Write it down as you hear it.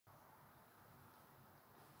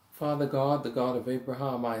Father God, the God of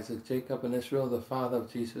Abraham, Isaac, Jacob, and Israel, the Father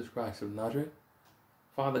of Jesus Christ of Nazareth.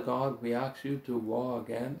 Father God, we ask you to war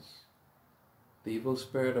against the evil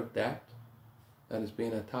spirit of debt that has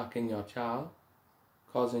been attacking your child,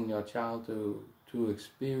 causing your child to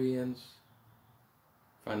experience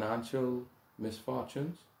financial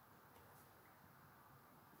misfortunes.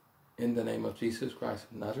 In the name of Jesus Christ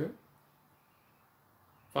of Nazareth.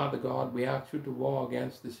 Father God, we ask you to war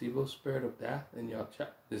against this evil spirit of death in your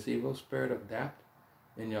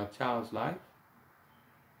child's life,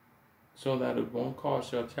 so that it won't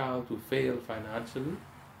cause your child to fail financially.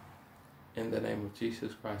 In the name of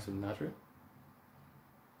Jesus Christ of Nazareth.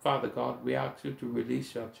 Father God, we ask you to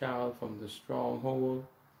release your child from the stronghold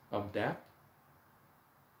of debt,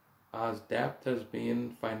 as debt has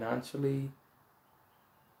been financially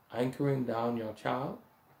anchoring down your child,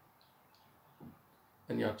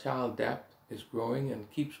 and your child debt is growing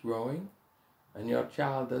and keeps growing, and your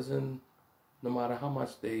child doesn't, no matter how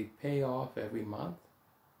much they pay off every month,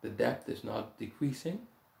 the debt is not decreasing.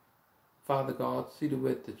 Father God, see to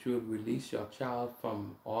it that you would release your child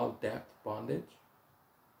from all debt bondage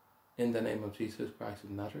in the name of Jesus Christ of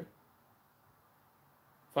Nazareth.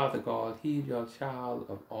 Father God, heal your child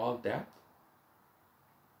of all debt.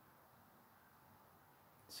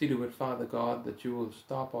 See to it, Father God, that you will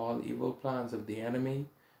stop all evil plans of the enemy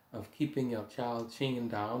of keeping your child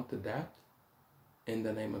chained down to debt in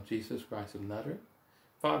the name of Jesus Christ of Nazareth.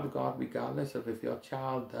 Father God, regardless of if your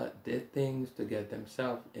child did things to get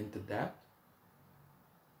themselves into debt,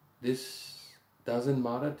 this doesn't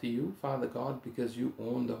matter to you, Father God, because you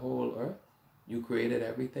own the whole earth. You created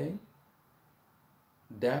everything.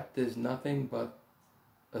 Debt is nothing but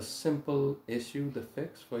a simple issue to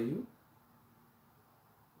fix for you.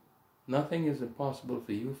 Nothing is impossible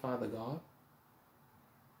for you, Father God.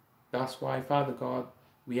 That's why, Father God,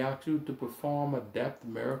 we ask you to perform a debt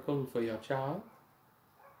miracle for your child.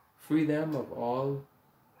 Free them of all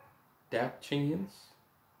debt chains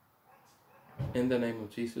in the name of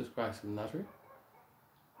Jesus Christ of Nazareth.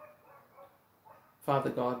 Father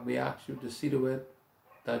God, we ask you to see to it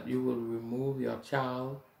that you will remove your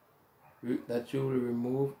child, that you will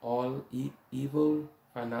remove all evil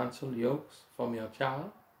financial yokes from your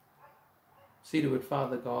child. See to it,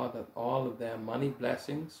 Father God, that all of their money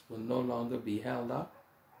blessings will no longer be held up.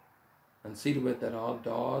 And see to it that all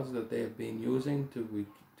doors that they have been using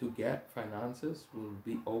to get finances will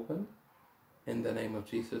be opened in the name of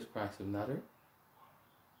Jesus Christ of Nazareth.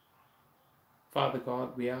 Father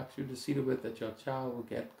God, we ask you to see to it that your child will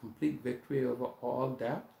get complete victory over all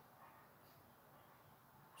debt.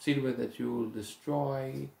 See to it that you will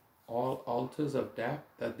destroy all altars of debt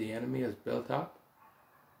that the enemy has built up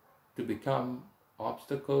to become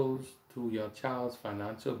obstacles to your child's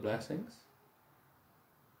financial blessings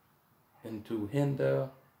and to hinder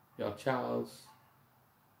your child's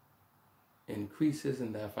increases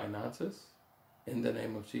in their finances in the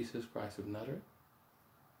name of Jesus Christ of Nazareth.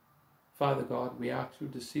 Father God, we ask you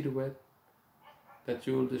to see to it that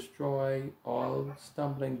you will destroy all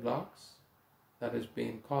stumbling blocks that has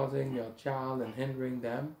been causing your child and hindering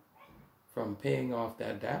them from paying off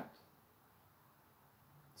their debt.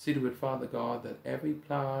 See to it, Father God, that every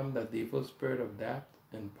plan that the evil spirit of debt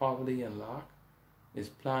and poverty and lack is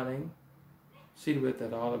planning, see to it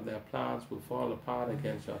that all of their plans will fall apart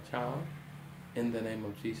against your child in the name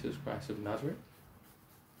of Jesus Christ of Nazareth.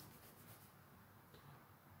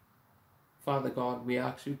 Father God, we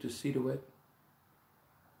ask you to see to it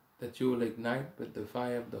that you will ignite with the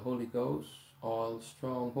fire of the Holy Ghost all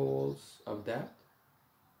strongholds of debt.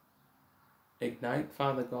 Ignite,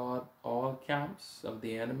 Father God, all camps of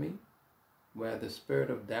the enemy where the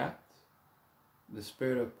spirit of death, the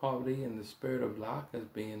spirit of poverty, and the spirit of lack has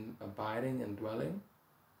been abiding and dwelling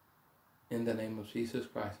in the name of Jesus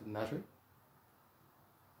Christ of Nazareth.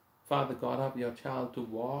 Father God, have your child to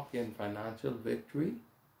walk in financial victory.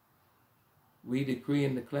 We decree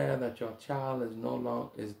and declare that your child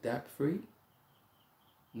is debt-free,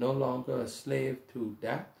 no longer a slave to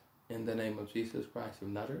debt in the name of Jesus Christ of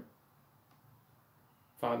Nazareth.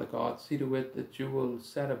 Father God, see to it that you will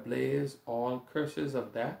set ablaze all curses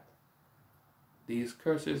of debt. These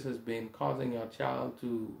curses has been causing your child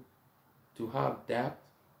to have debt,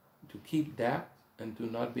 to keep debt, and to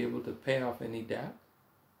not be able to pay off any debt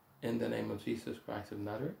in the name of Jesus Christ of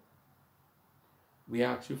Nazareth. We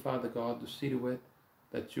ask you, Father God, to see to it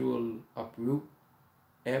that you will uproot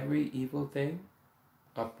every evil thing,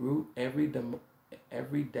 uproot every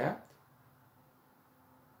debt,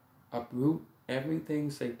 uproot everything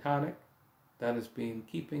satanic that has been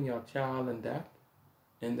keeping your child in debt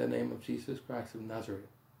in the name of Jesus Christ of Nazareth.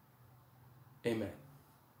 Amen.